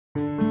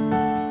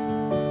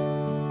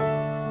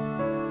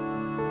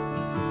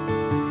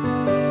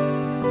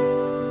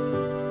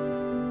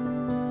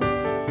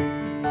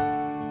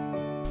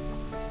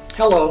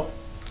Hello.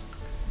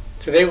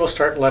 Today we'll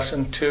start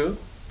lesson 2.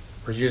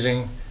 We're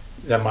using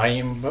the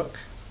Mayim book,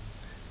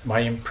 the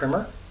Mayim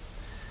primer.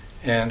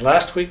 And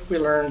last week we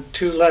learned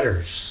 2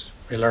 letters.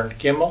 We learned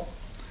Gimel,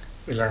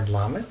 we learned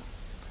Lamed,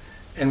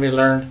 and we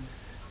learned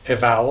a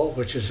vowel,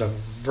 which is a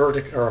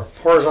vertical or a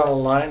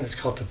horizontal line. It's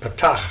called the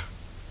Patach.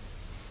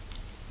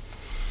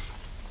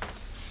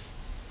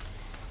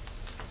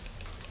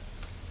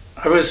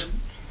 I was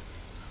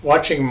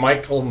watching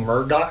Michael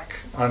Murdoch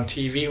on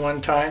TV one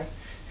time,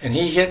 and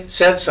he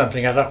said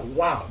something. I thought,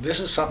 wow, this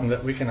is something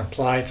that we can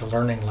apply to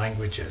learning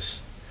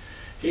languages.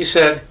 He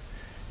said,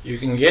 you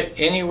can get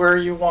anywhere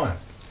you want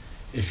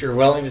if you're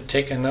willing to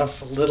take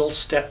enough little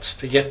steps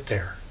to get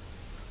there.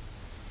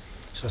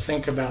 So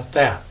think about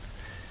that.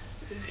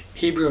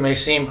 Hebrew may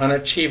seem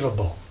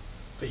unachievable,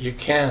 but you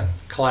can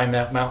climb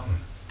that mountain.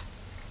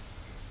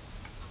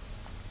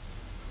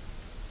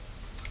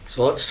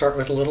 So let's start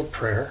with a little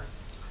prayer.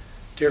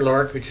 Dear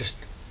Lord, we just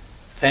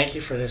thank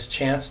you for this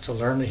chance to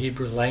learn the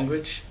Hebrew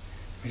language.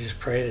 We just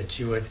pray that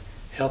you would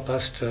help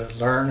us to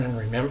learn and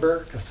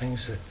remember the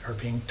things that are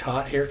being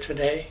taught here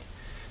today,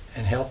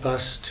 and help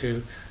us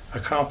to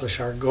accomplish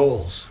our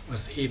goals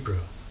with Hebrew.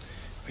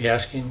 We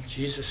ask in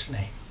Jesus'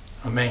 name.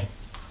 Amen.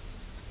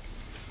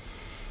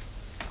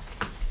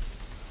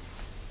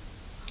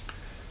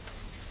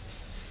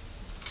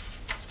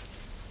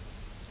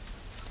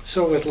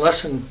 So with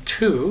lesson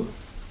 2,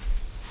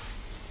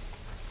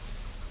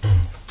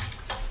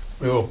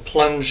 we will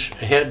plunge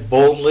ahead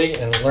boldly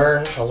and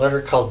learn a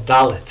letter called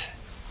Dalet.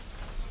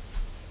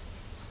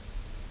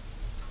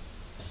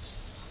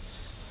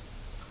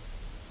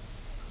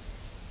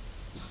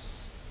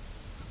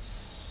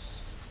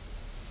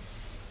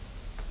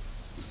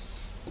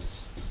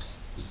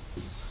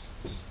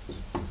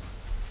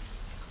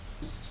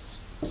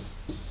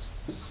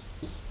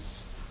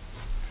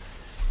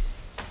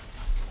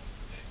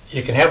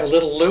 You can have a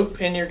little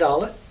loop in your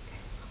Dalet,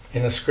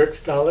 in the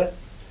script Dalet.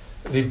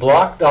 The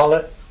block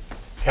Dalet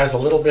has a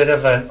little bit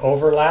of an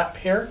overlap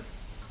here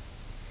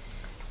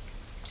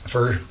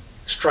for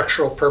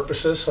structural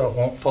purposes, so it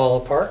won't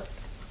fall apart.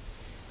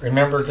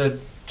 Remember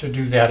to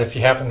do that if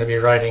you happen to be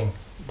writing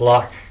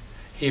block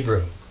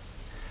Hebrew.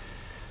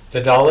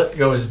 The Dalet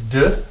goes D.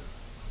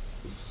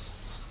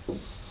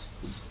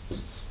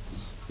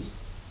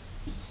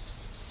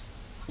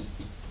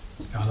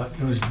 Dalet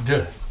goes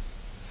D.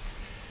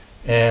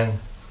 And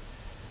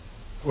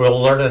we'll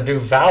learn to do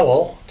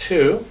vowel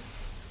too.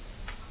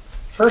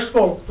 First of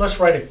all, let's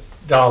write a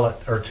Dalet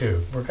or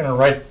two. We're going to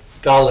write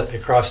Dalet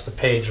across the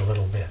page a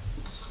little bit.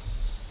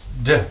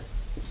 D.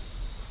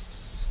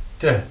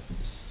 D.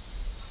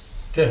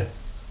 D.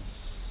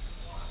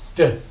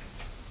 D.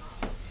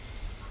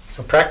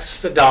 So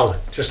practice the Dalet,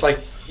 just like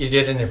you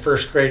did in your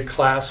first grade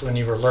class when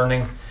you were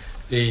learning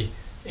the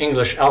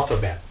English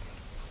alphabet.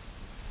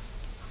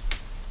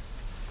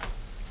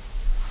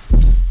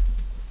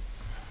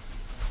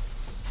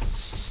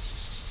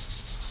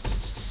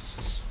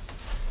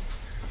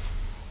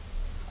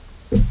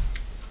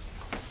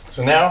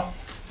 So now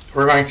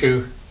we're going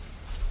to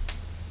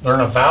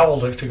learn a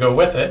vowel to go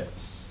with it.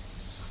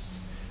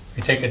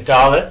 We take a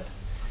Dalet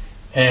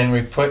and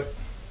we put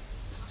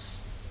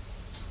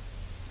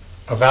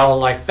a vowel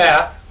like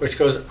that, which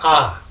goes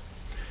ah.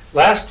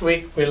 Last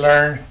week we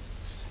learned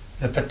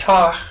the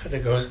Patach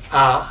that goes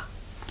ah.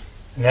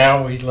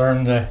 Now we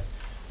learn the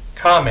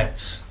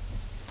comments,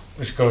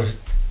 which goes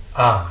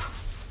ah.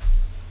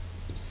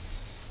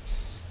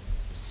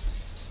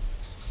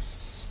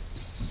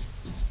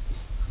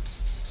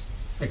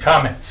 The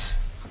comments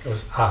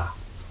goes ah.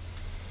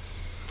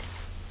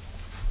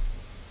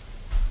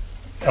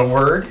 A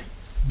word,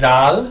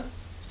 dal.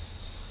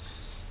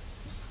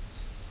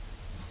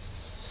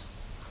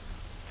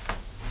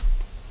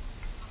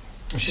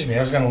 Excuse me, I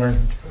was going to learn,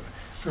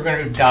 we're going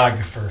to do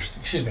dag first.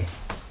 Excuse me.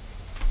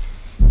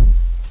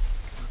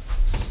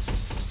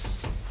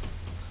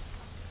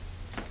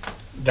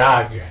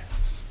 Dag.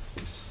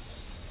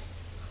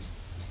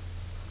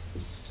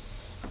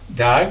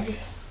 Dag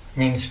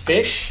means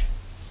fish.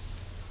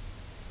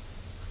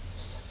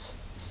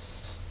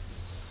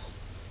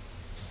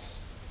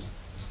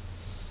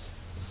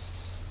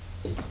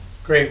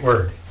 Great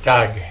word,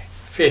 dag,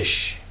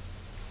 fish.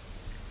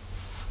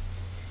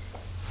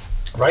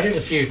 Write it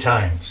a few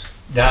times,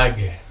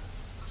 dag.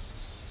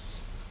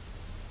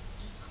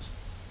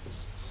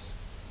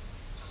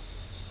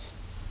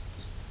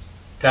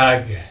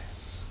 Dag.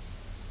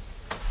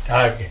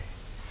 Dag.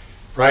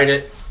 Write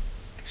it,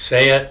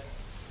 say it,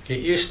 get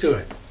used to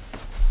it.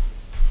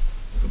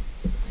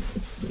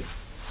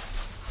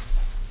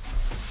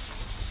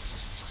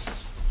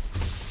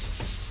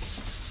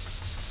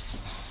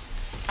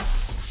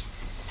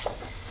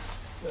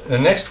 The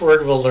next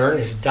word we'll learn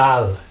is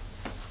dal.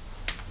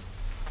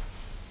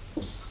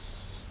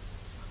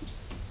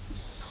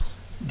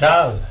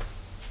 Dal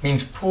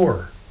means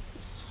poor.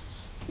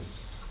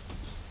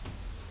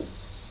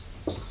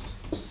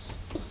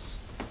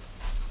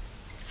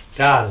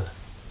 Dal.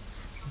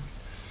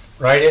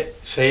 Write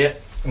it, say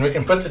it, and we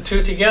can put the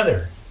two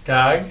together.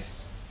 Dag.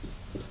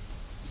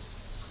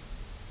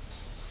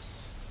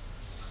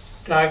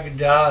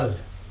 Dagdal.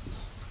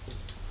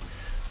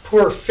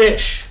 Poor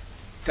fish.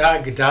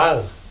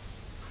 Dagdal.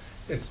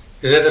 Is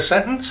it a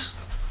sentence?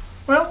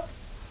 Well,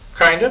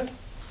 kind of.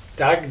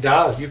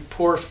 Dagdal. You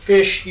poor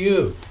fish,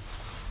 you.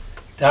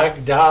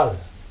 Dagdal.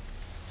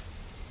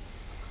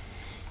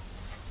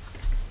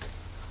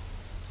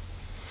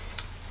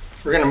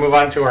 We're going to move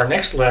on to our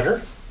next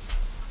letter.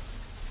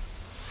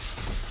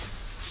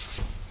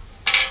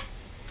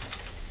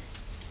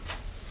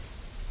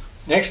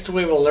 Next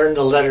we will learn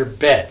the letter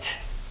bet.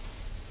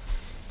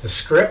 The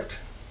script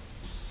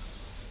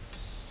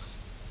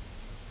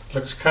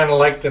looks kind of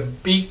like the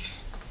beak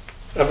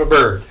of a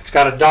bird. It's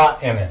got a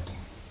dot in it.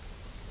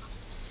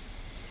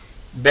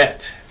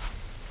 Bet.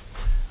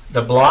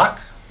 The block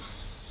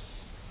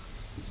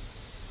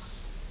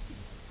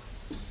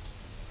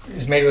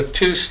is made with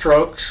 2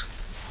 strokes.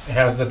 It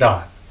has the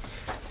dot.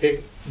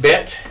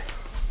 Bet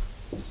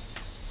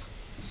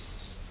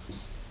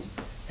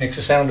makes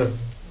a sound of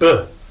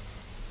B.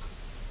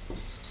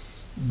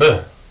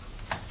 B.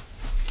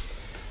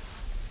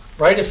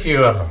 Write a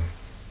few of them.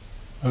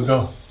 We'll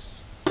go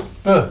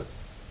B.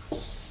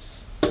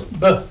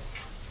 B.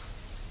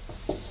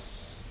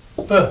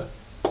 B.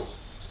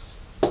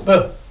 B.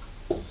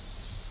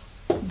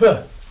 B.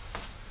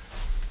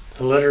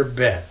 The letter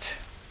bet.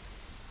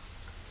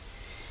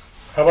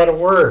 How about a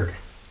word?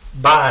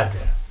 Bad.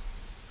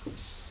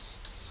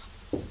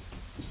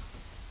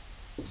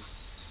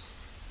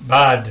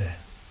 Bad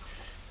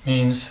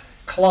means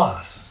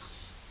cloth.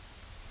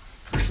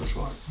 This is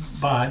what?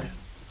 Bad.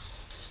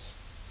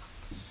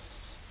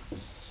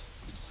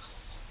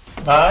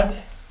 Bad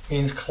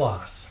means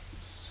cloth.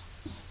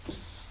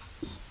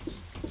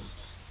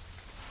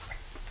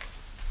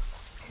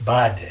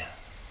 Bad.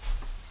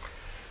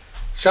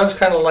 Sounds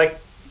kind of like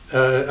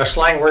a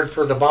slang word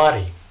for the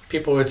body.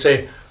 People would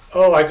say,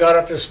 oh, I got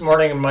up this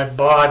morning and my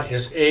bod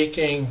is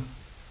aching.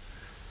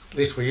 At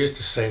least we used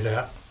to say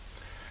that.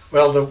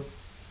 Well, the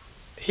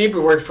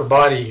Hebrew word for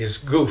body is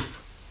goof.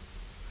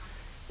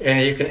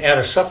 And you can add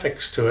a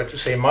suffix to it to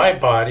say my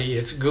body,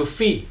 it's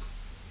goofy.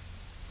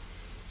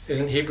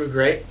 Isn't Hebrew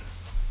great?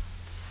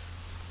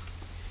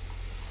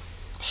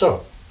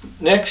 So,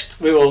 next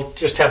we will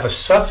just have a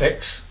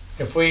suffix.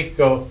 If we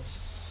go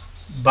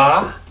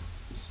ba,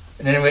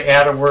 and then we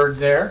add a word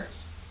there,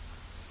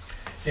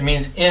 it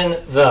means in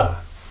the.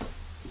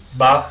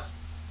 Ba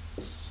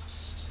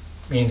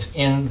means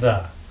in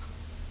the.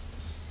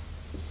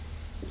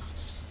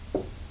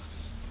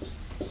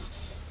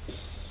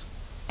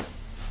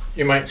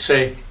 You might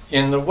say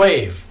in the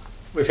wave.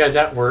 We've had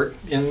that word,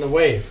 in the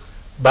wave.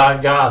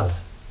 Bagal.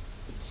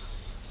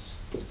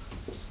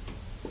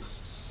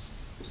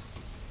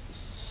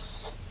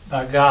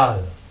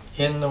 Bagal,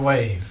 in the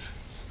wave.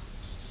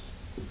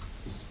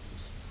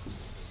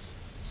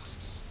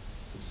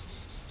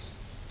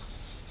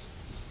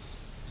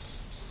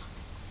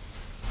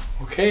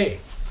 Okay,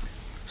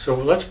 so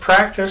let's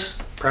practice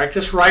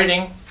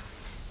writing.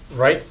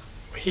 Write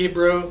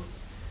Hebrew,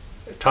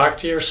 talk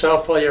to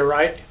yourself while you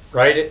write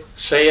it,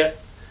 say it,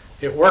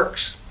 it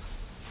works.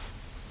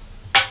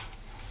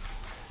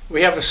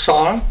 We have a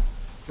song.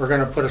 We're going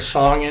to put a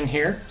song in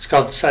here. It's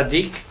called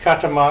Tzadik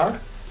Katamar.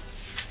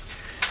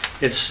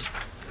 It's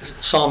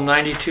Psalm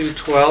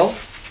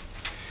 92:12,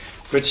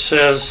 which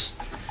says,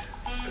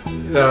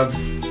 the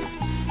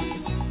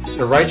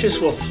righteous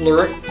will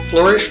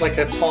flourish like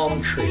a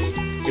palm tree.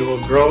 He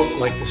will grow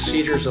like the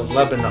cedars of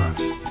Lebanon.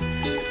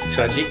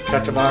 Tzadik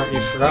katamar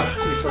yifrach,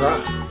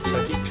 yifrach.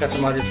 Tzadik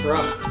katamar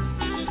yifrach.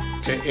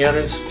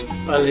 Ke'eres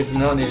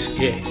balivnon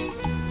isge.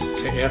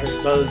 Ke'eres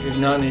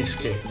balivnon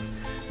isge.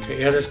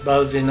 Ke'eres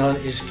balivnon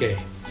isge.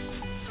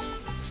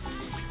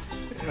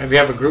 We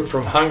have a group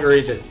from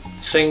Hungary that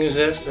sings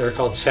this. They're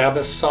called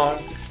Sabbath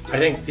Song. I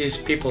think these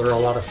people are a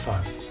lot of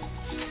fun.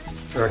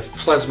 They're a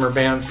klezmer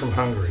band from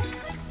Hungary.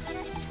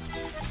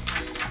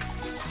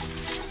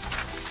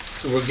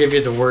 So we'll give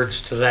you the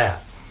words to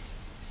that.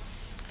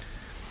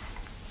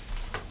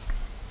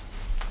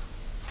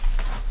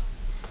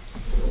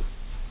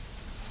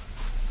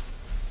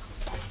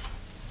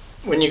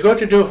 When you go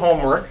to do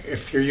homework,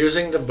 if you're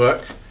using the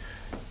book,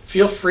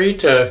 feel free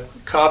to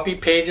copy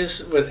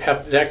pages with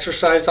have the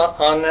exercise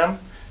on them.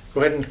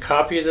 Go ahead and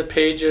copy the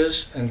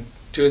pages and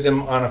do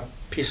them on a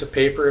piece of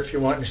paper if you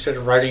want, instead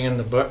of writing in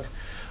the book.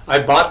 I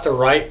bought the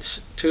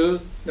rights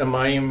to the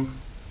Mayim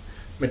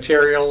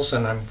materials,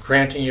 and I'm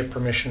granting you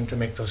permission to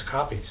make those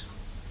copies.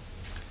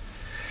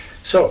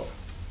 So,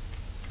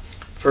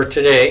 for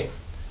today,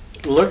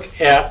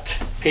 look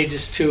at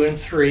pages 2 and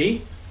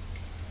 3.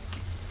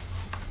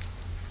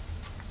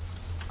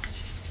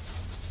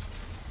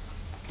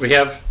 We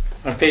have,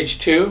 on page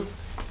 2,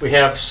 we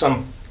have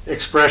some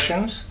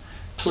expressions.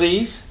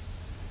 Please,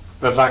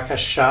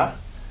 bavakasha.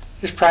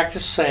 Just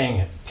practice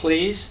saying it.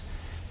 Please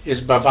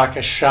is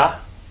bavakasha.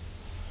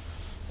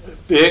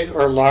 Big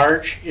or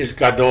large is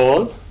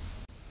gadol.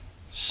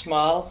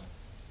 Small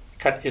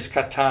is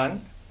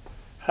katan.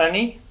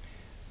 Honey,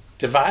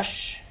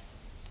 devash.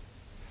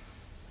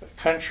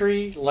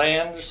 Country,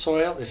 land,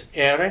 soil is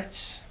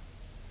eretz.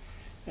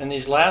 And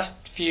these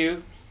last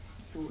few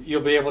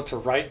you'll be able to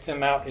write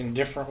them out in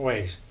different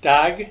ways.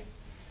 Dag,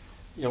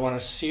 you'll want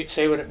to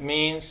say what it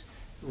means,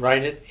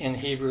 write it in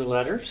Hebrew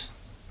letters.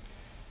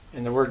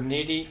 And the word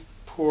needy,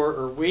 poor,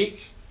 or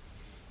weak,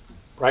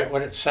 write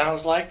what it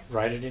sounds like,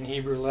 write it in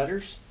Hebrew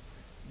letters.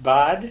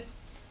 Bad,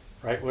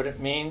 write what it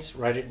means,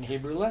 write it in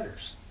Hebrew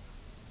letters.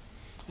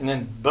 And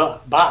then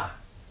ba,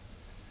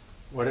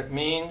 what it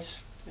means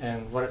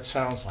and what it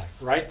sounds like.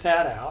 Write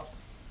that out.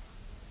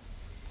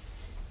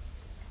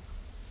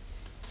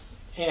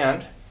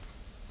 And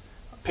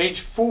page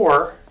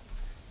 4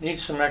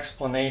 needs some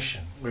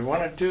explanation. We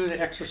want to do the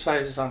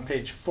exercises on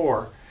page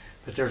 4,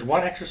 but there's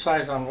one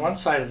exercise on one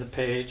side of the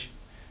page,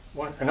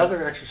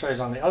 another exercise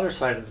on the other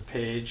side of the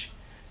page,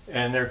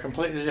 and they're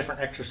completely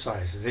different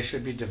exercises. They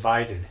should be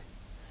divided.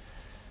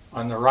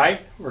 On the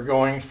right, we're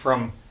going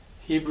from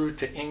Hebrew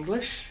to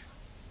English.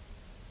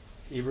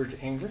 Hebrew to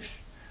English.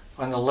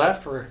 On the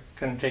left, we're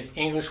going to take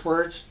English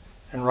words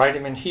and write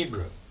them in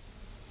Hebrew.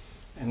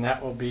 And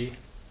that will be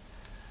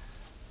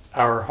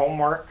our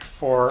homework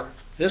for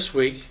this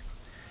week,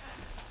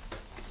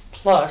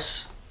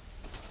 plus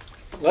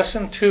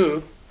lesson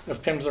 2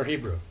 of Pimsleur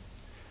Hebrew.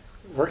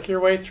 Work your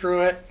way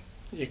through it.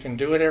 You can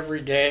do it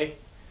every day.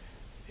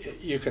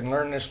 You can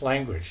learn this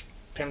language.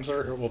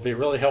 Pimsleur will be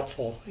really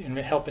helpful in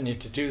helping you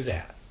to do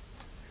that.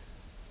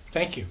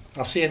 Thank you.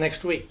 I'll see you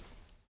next week.